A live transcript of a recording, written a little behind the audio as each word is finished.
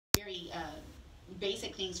very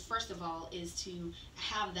basic things, first of all, is to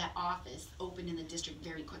have that office open in the district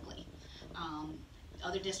very quickly. Um,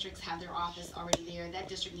 Other districts have their office already there. That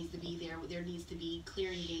district needs to be there. There needs to be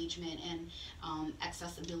clear engagement and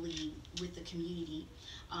accessibility with the community.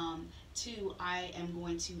 Two, I am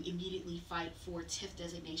going to immediately fight for TIF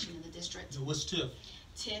designation in the district. Now, what's TIF?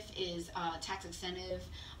 TIF is tax incentive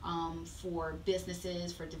for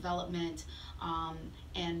businesses, for development,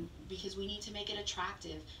 and because we need to make it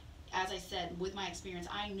attractive. As I said, with my experience,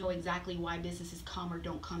 I know exactly why businesses come or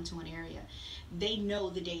don't come to an area. They know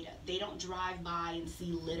the data. They don't drive by and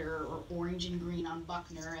see litter or orange and green on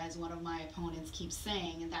Buckner, as one of my opponents keeps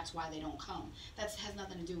saying, and that's why they don't come. That has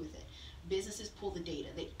nothing to do with it. Businesses pull the data.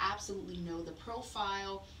 They absolutely know the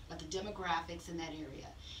profile of the demographics in that area.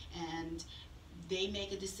 And they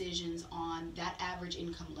make a decisions on that average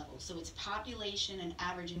income level. So it's population and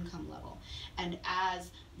average income level. And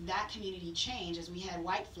as that community changed, as we had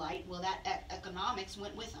white flight, well, that economics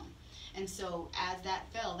went with them. And so as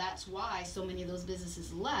that fell, that's why so many of those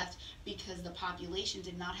businesses left, because the population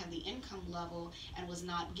did not have the income level and was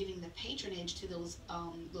not giving the patronage to those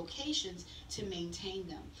locations to maintain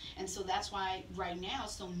them. And so that's why right now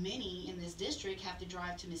so many in this district have to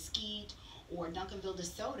drive to Mesquite or Duncanville,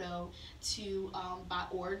 DeSoto to buy,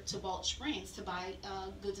 or to Balch Springs to buy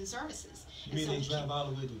goods and services. You mean they drive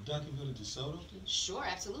all the way to Duncanville to DeSoto? Sure,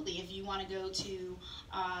 absolutely. If you want to go to,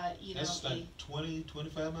 that's like 20,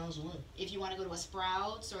 25 miles away. If you want to go to a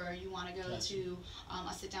Sprouts, or you want to go to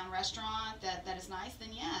a sit-down restaurant that is nice, then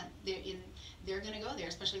yeah, they're going to go there,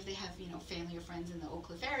 especially if they have, family or friends in the Oak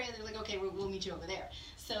Cliff area. They're like, okay, we'll meet you over there.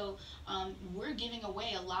 So we're giving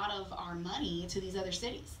away a lot of our money to these other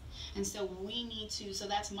cities. And so we need to, so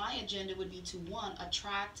that's my agenda, would be to, one,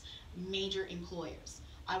 attract major employers.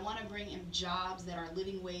 I want to bring in jobs that are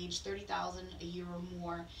living wage, $30,000 a year or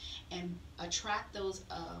more, and attract those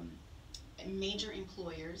major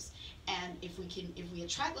employers. And if we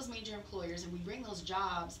attract those major employers and we bring those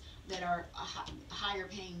jobs that are higher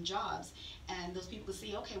paying jobs, and those people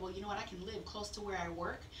see, okay, well, you know what, I can live close to where I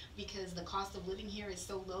work because the cost of living here is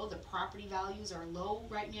so low, the property values are low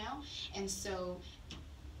right now, and so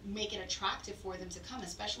make it attractive for them to come.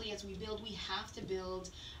 Especially as we build, we have to build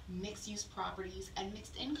mixed use properties and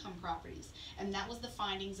mixed income properties. And that was the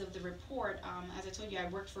findings of the report. As I told you, I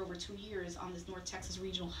worked for over 2 years on this North Texas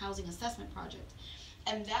Regional Housing Assessment Project.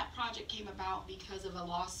 And that project came about because of a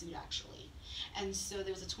lawsuit, actually. And so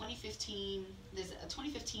there's a 2015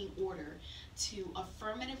 order to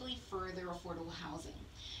affirmatively further affordable housing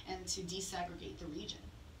and to desegregate the region,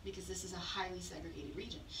 because this is a highly segregated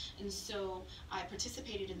region. And so I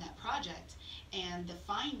participated in that project, and the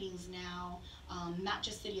findings now, not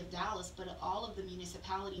just City of Dallas, but all of the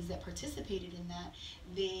municipalities that participated in that,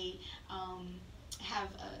 they have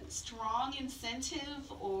a strong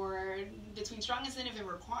incentive, or between strong incentive and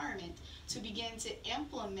requirement, to begin to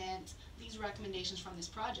implement these recommendations from this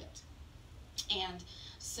project. And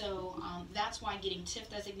so that's why getting TIF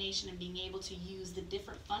designation and being able to use the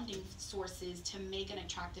different funding sources to make an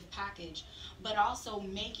attractive package, but also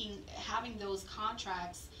having those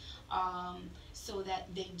contracts so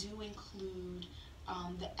that they do include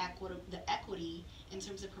the equity in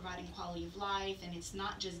terms of providing quality of life, and it's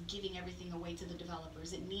not just giving everything away to the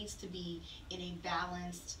developers. It needs to be in a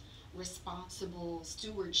balanced, responsible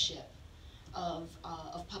stewardship of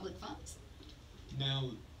public funds.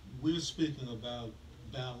 Now, we're speaking about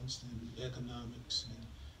balance in economics, and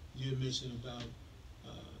you mentioned about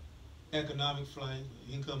economic flight,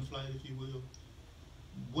 income flight, if you will.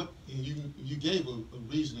 And you gave a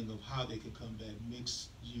reasoning of how they could combat mixed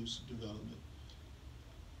use development.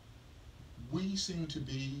 We seem to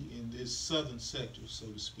be in this southern sector, so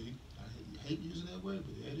to speak. I hate using that word,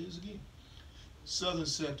 but there it is again. Southern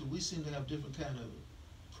sector, we seem to have different kind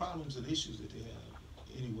of problems and issues that they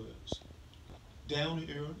have anywhere else. Down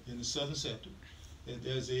here in the southern sector,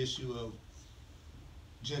 there's the issue of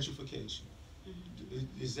gentrification.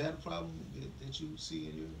 Mm-hmm. Is that a problem that you see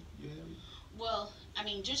in your area? Well, I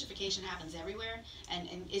mean, gentrification happens everywhere, and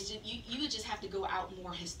it's just, you would just have to go out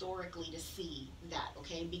more historically to see that,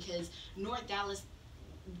 okay? Because North Dallas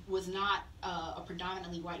was not a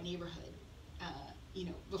predominantly white neighborhood,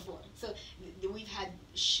 before. So we've had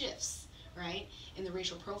shifts, right, in the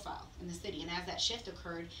racial profile in the city, and as that shift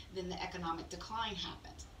occurred, then the economic decline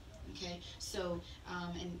happened. Okay, so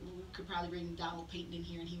and we could probably bring Donald Payton in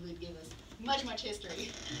here, and he would give us much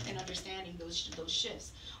history and understanding those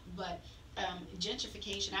shifts. But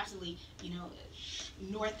gentrification, absolutely,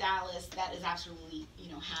 North Dallas, that is absolutely,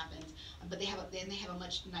 happened. But they have a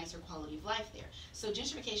much nicer quality of life there. So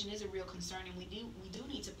gentrification is a real concern, and we do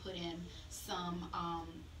need to put in some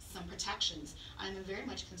some protections. I'm very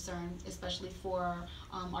much concerned, especially for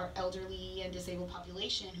our elderly and disabled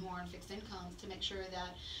population who are on fixed incomes, to make sure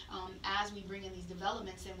that as we bring in these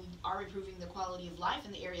developments and we are improving the quality of life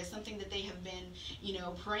in the area, something that they have been,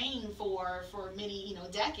 praying for many,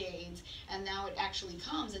 decades, and now it actually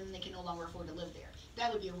comes and they can no longer afford to live there.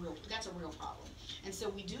 That's a real problem. And so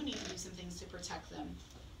we do need to do some things to protect them.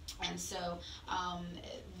 And so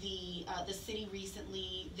the city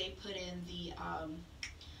recently, they put in the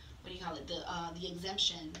the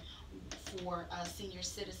exemption for senior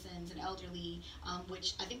citizens and elderly,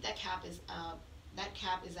 which I think that cap is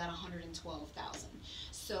at 112,000.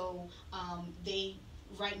 So they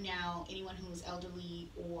right now, anyone who is elderly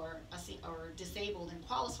or disabled and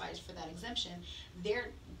qualifies for that exemption,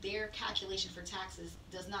 their calculation for taxes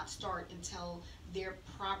does not start until their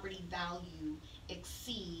property value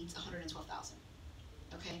exceeds 112,000.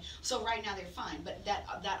 Okay, so right now they're fine, but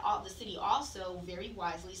the city also very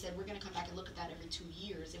wisely said we're going to come back and look at that every 2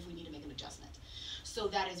 years if we need to make an adjustment. So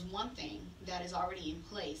that is one thing that is already in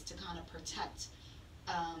place to kind of protect,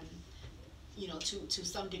 to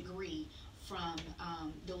some degree, from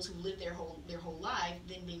those who live their whole life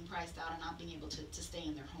then being priced out and not being able to stay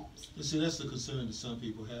in their homes. You see, that's the concern that some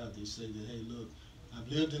people have. They say that, hey, look, I've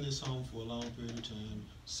lived in this home for a long period of time.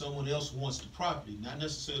 Someone else wants the property, not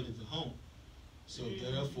necessarily the home. So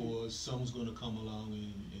therefore, someone's going to come along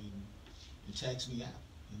and tax me out,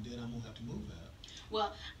 and then I'm going to have to move out.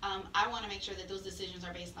 Well, I want to make sure that those decisions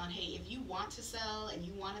are based on, hey, if you want to sell and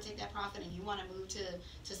you want to take that profit and you want to move to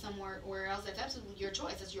somewhere else, that's absolutely your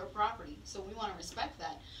choice. That's your property. So we want to respect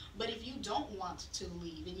that. But if you don't want to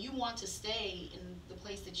leave and you want to stay in the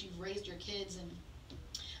place that you've raised your kids, and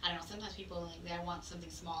I don't know, sometimes people they want something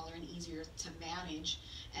smaller and easier to manage,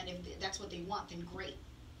 and if that's what they want, then great.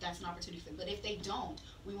 That's an opportunity for them. But if they don't,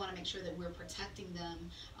 we want to make sure that we're protecting them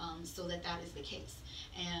so that is the case.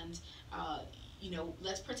 And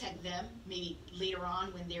let's protect them. Maybe later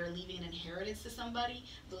on when they're leaving an inheritance to somebody,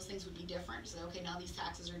 those things would be different. So, okay, now these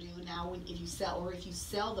taxes are due. Now if you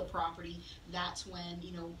sell the property, that's when,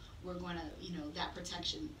 we're going to, that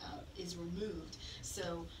protection is removed.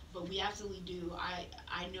 So, but we absolutely do.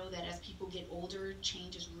 I know that as people get older,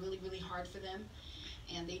 change is really, really hard for them.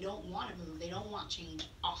 And they don't want to move. They don't want change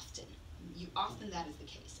often. Often that is the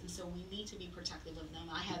case. And so we need to be protective of them.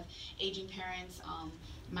 I have aging parents.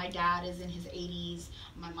 My dad is in his 80s.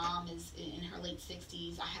 My mom is in her late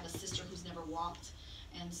 60s. I have a sister who's never walked.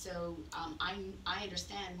 And so I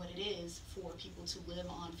understand what it is for people to live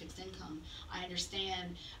on fixed income. I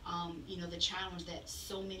understand, the challenge that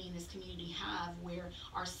so many in this community have, where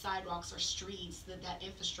our sidewalks, our streets, that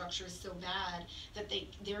infrastructure is so bad that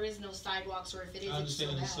there is no sidewalks, or if it is, I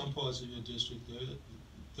understand it's so in some parts of your district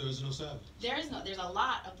there is no sidewalk. There's a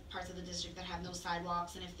lot of parts of the district that have no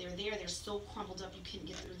sidewalks, and if they're so crumpled up you couldn't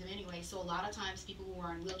get through them anyway. So a lot of times people who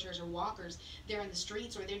are in wheelchairs or walkers, they're in the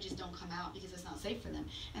streets, or they just don't come out because it's not safe for them.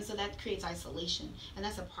 And so that creates isolation, and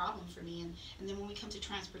that's a problem for me. And then when we come to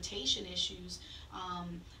transportation issues,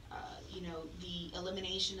 the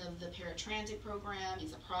elimination of the paratransit program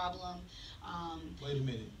is a problem. Wait a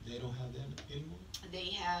minute, they don't have that anymore?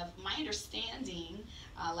 They have, my understanding,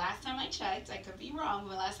 last time I checked, I could be wrong,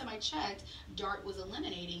 but last time I checked, DART was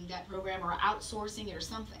eliminating that program or outsourcing it or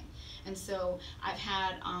something. And so I've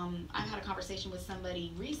had a conversation with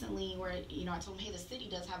somebody recently where, I told them, hey, the city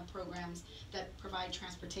does have programs that provide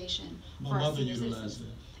transportation for our senior citizens.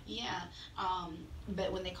 Yeah,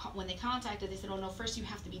 but when they contacted, they said, oh no, first you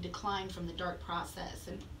have to be declined from the DART process,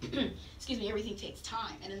 and excuse me, everything takes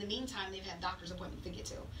time, and in the meantime they've had doctor's appointments to get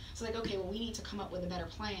to. So like, okay, well, we need to come up with a better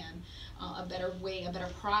plan, a better way, a better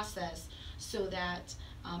process, so that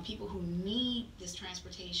people who need this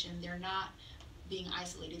transportation, they're not being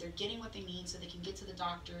isolated. They're getting what they need so they can get to the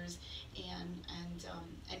doctors and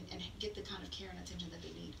get the kind of care and attention that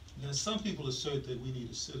they need. Now, some people assert that we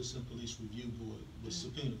need a citizen police review board with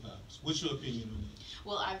subpoena powers. What's your opinion on that?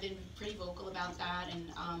 Well, I've been pretty vocal about that,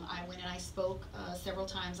 and I went and I spoke several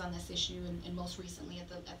times on this issue, and most recently at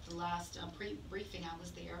the last briefing I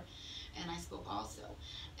was there, and I spoke also.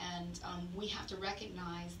 And we have to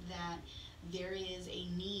recognize that there is a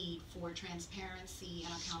need for transparency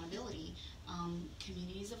and accountability.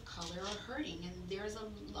 Communities of color are hurting, and there's a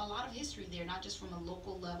lot of history there, not just from a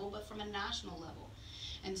local level, but from a national level.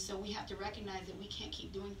 And so we have to recognize that we can't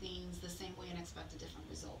keep doing things the same way and expect a different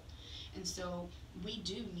result. And so we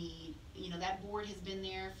do need, that board has been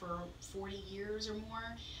there for 40 years or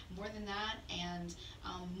more than that, and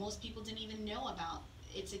most people didn't even know about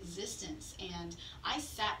its existence. And I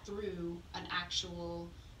sat through an actual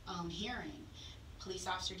hearing. Police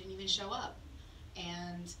officer didn't even show up,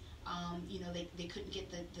 and they couldn't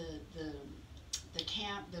get the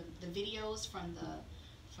the videos from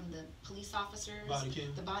the police officers, Body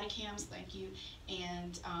cam. the body cams, thank you,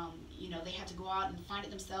 and you know, they had to go out and find it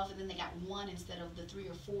themselves, and then they got one instead of the 3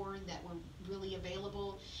 or 4 that were really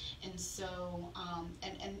available. And so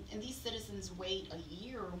and these citizens wait a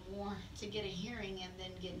year or more to get a hearing and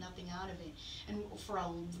then get nothing out of it. And for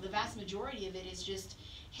the vast majority of it is just,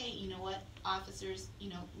 hey, you know what, officers, you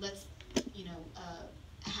know, let's, you know,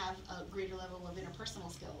 have a greater level of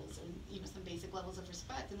interpersonal skills and, you know, some basic levels of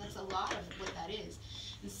respect, and that's a lot of what that is.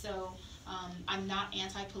 And so I'm not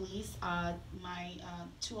anti-police. My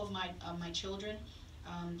 2 of my children,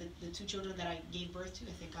 the 2 children that I gave birth to,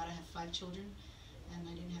 I thank God I have 5 children, and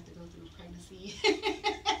I didn't have to go through pregnancy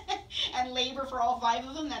and labor for all 5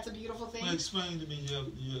 of them. That's a beautiful thing. Well, explain to me, you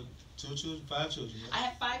have 2 children, 5 children, right? I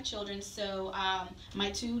have 5 children. So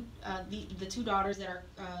my 2, the 2 daughters that are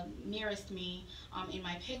nearest me in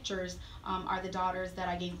my pictures are the daughters that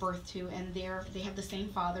I gave birth to, and they have the same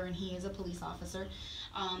father, and he is a police officer.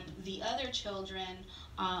 The other children,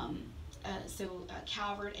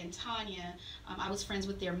 Calvert and Tanya, I was friends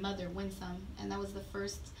with their mother, Winsome, and that was the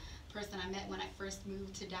first person I met when I first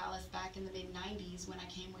moved to Dallas back in the mid-90s, when I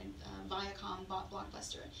came when Viacom bought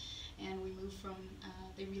Blockbuster. And we moved from,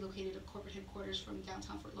 they relocated a corporate headquarters from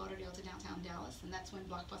downtown Fort Lauderdale to downtown Dallas, and that's when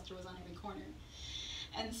Blockbuster was on every corner.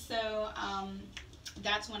 And so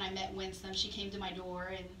that's when I met Winsome. She came to my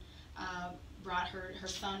door and brought her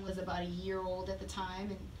son was about a year old at the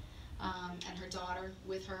time, and her daughter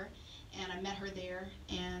with her. And I met her there,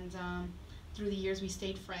 and through the years we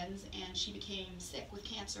stayed friends, and she became sick with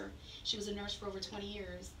cancer. She was a nurse for over 20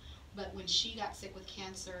 years, but when she got sick with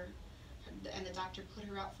cancer, and the doctor put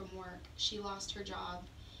her out from work, she lost her job,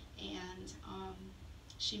 and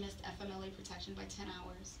she missed FMLA protection by 10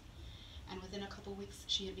 hours. And within a couple weeks,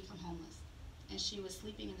 she had become homeless. And she was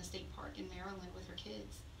sleeping in the state park in Maryland with her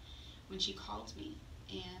kids when she called me.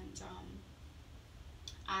 And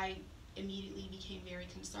I immediately became very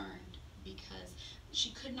concerned, because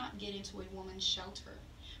she could not get into a woman's shelter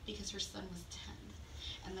because her son was 10.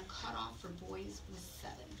 And the cutoff for boys was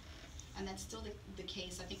 7. And that's still the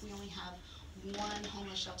case. I think we only have 1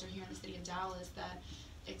 homeless shelter here in the city of Dallas that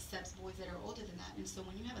accepts boys that are older than that. And so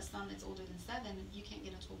when you have a son that's older than 7, you can't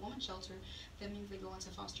get into a woman's shelter. That means they go into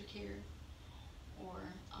foster care or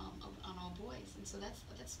on all boys. And so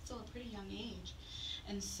that's still a pretty young age.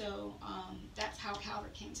 And so that's how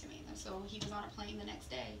Calvert came to me. And so he was on a plane the next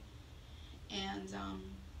day. And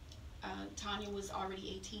Tanya was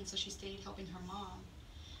already 18, so she stayed helping her mom.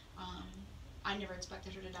 I never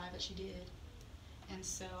expected her to die, but she did. And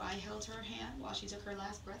so I held her hand while she took her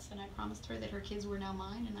last breaths, and I promised her that her kids were now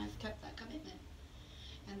mine, and I've kept that commitment.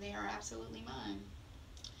 And they are absolutely mine.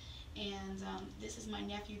 And this is my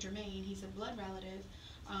nephew, Jermaine. He's a blood relative.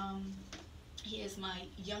 He is my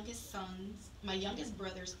youngest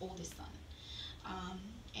brother's oldest son.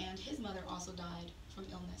 And his mother also died from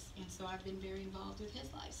illness, and so I've been very involved with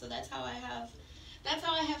his life. So that's how I have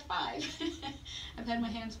 5. I've had my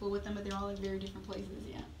hands full with them, but they're all in very different places.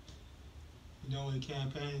 Yeah. You know, in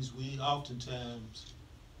campaigns, we oftentimes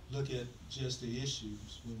look at just the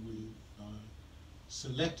issues when we are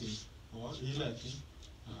selecting or electing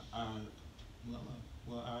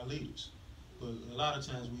our leaders. But a lot of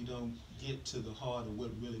times we don't get to the heart of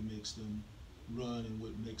what really makes them run and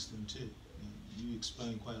what makes them tick. And you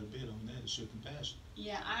explain quite a bit on that. It's your compassion.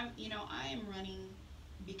 Yeah, I am running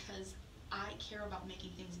because I care about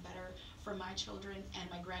making things better for my children and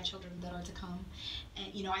my grandchildren that are to come. And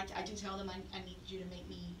I do tell them I need you to make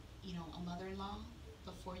me a mother-in-law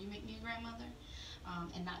before you make me a grandmother,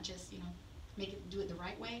 and not just do it the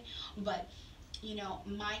right way. But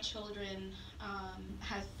my children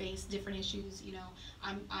have faced different issues.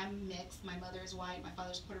 I'm mixed. My mother is white. My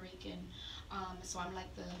father's Puerto Rican. So I'm like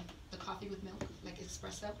the coffee with milk, like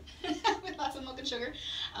espresso, with lots of milk and sugar.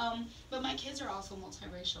 But my kids are also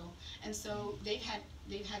multiracial, and so they've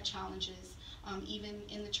had challenges, even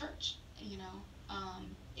in the church,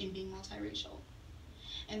 in being multiracial.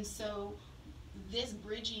 And so this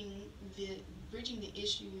bridging the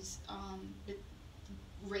issues,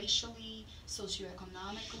 racially,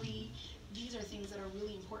 socioeconomically, these are things that are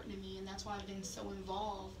really important to me, and that's why I've been so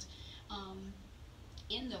involved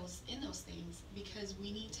in those things, because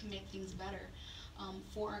we need to make things better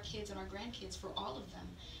for our kids and our grandkids, for all of them.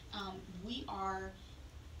 We are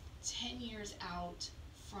 10 years out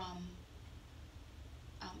from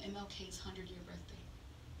MLK's 100-year birthday.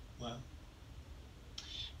 Wow.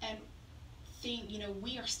 And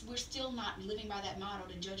we're still not living by that motto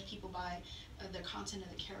to judge people by the content of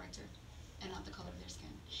the character and not the color of their skin.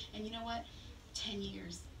 And you know what? 10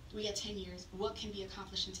 years. We got 10 years. What can be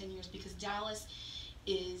accomplished in 10 years? Because Dallas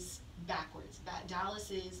is backwards. Dallas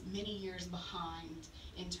is many years behind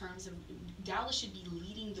in terms of, Dallas should be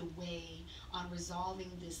leading the way on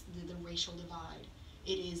resolving the racial divide.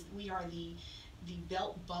 It is, we are the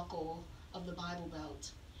belt buckle of the Bible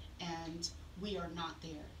Belt, and we are not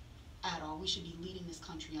there at all. We should be leading this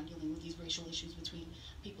country on dealing with these racial issues between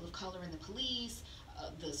people of color and the police,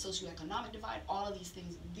 the socioeconomic divide, all of these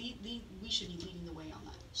things. We should be leading the way on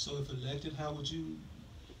that. So if elected, how would you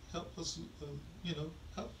help us,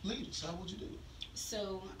 help lead us? How would you do it?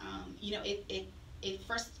 So, it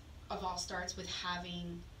first of all starts with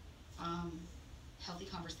having healthy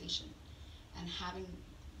conversation and having,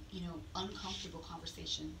 uncomfortable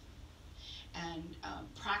conversation. And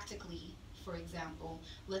practically, for example,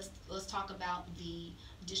 let's talk about the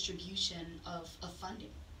distribution of funding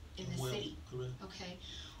in the city. Correct. Okay,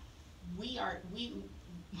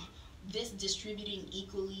 this distributing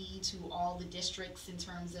equally to all the districts in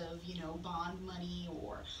terms of bond money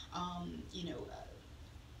or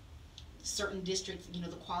certain districts, the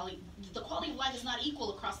quality of life is not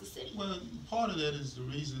equal across the city. Well, part of that is the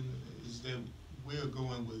reason is that we're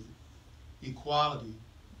going with equality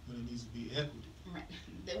when it needs to be equity.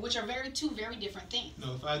 Right, which are two very different things.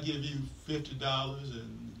 If I give you $50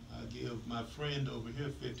 and I give my friend over here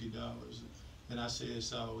 $50 and I say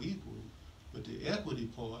it's all equal, but the equity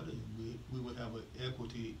part, and we would have an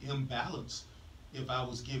equity imbalance if I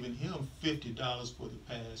was giving him $50 for the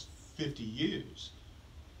past 50 years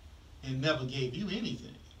and never gave you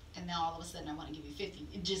anything. And now all of a sudden I want to give you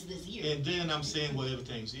 50 just this year. And then I'm saying, well,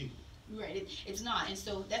 everything's equal. Right, it's not. And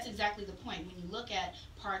so that's exactly the point. When you look at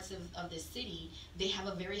parts of this city, they have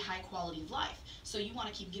a very high quality of life. So you want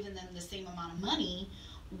to keep giving them the same amount of money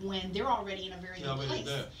when they're already in a very good place.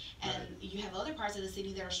 And right. You have other parts of the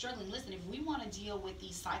city that are struggling. Listen, if we want to deal with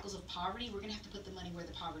these cycles of poverty, we're going to have to put the money where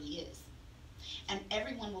the poverty is. And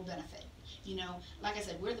everyone will benefit. Like I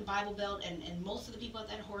said, we're the Bible Belt, and most of the people at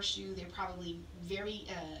that horseshoe, they're probably very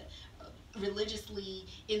religiously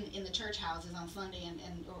in the church houses on Sunday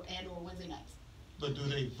and or Wednesday nights. But do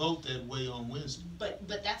they vote that way on Wednesday? But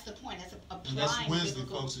that's the point. That's applying. And that's Wednesday,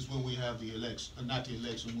 folks, is when we have the election, not the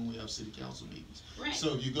election, when we have city council meetings. Right.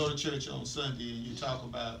 So if you go to church on Sunday and you talk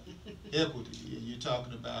about equity, and you're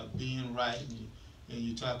talking about being right, and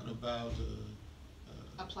you're talking about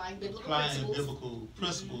applying biblical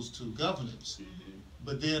principles to governance. Mm-hmm.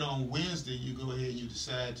 But then on Wednesday, you go ahead and you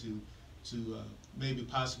decide to maybe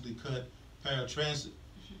possibly cut paratransit.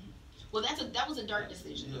 Mm-hmm. Well, that was a dark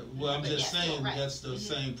decision. Yeah, well, I'm just saying right. That's the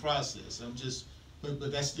same process.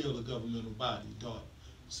 But that's still a governmental body, DART.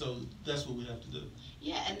 So that's what we have to do.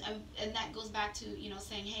 Yeah, and that goes back to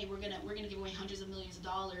saying, hey, we're gonna give away hundreds of millions of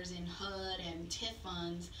dollars in HUD and TIF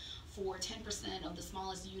funds for 10% of the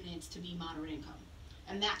smallest units to be moderate income.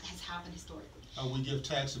 And that has happened historically. We give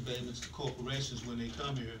tax abatements to corporations when they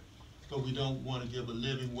come here, but we don't want to give a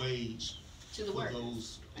living wage to the workers.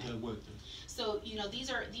 Those that work there. So these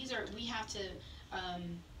are we have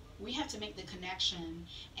to make the connection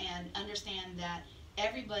and understand that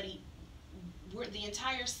the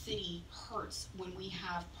entire city hurts when we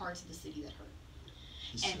have parts of the city that hurt.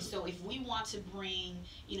 And so if we want to bring,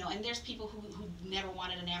 and there's people who never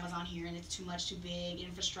wanted an Amazon here, and it's too much, too big,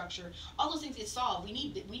 infrastructure, all those things get solved. We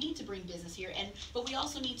need to bring business here, but we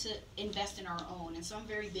also need to invest in our own. And so I'm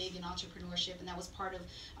very big in entrepreneurship, and that was part of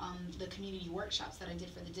the community workshops that I did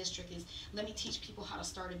for the district. Is let me teach people how to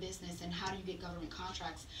start a business and how do you get government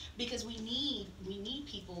contracts, because we need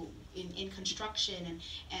people in construction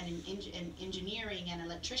and in engineering and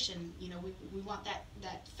electrician. We want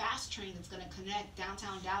that fast train that's going to connect downtown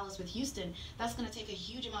Dallas with Houston. That's going to take a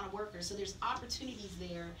huge amount of workers. So there's opportunities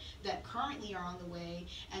there that currently are on the way,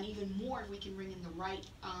 and even more if we can bring in the right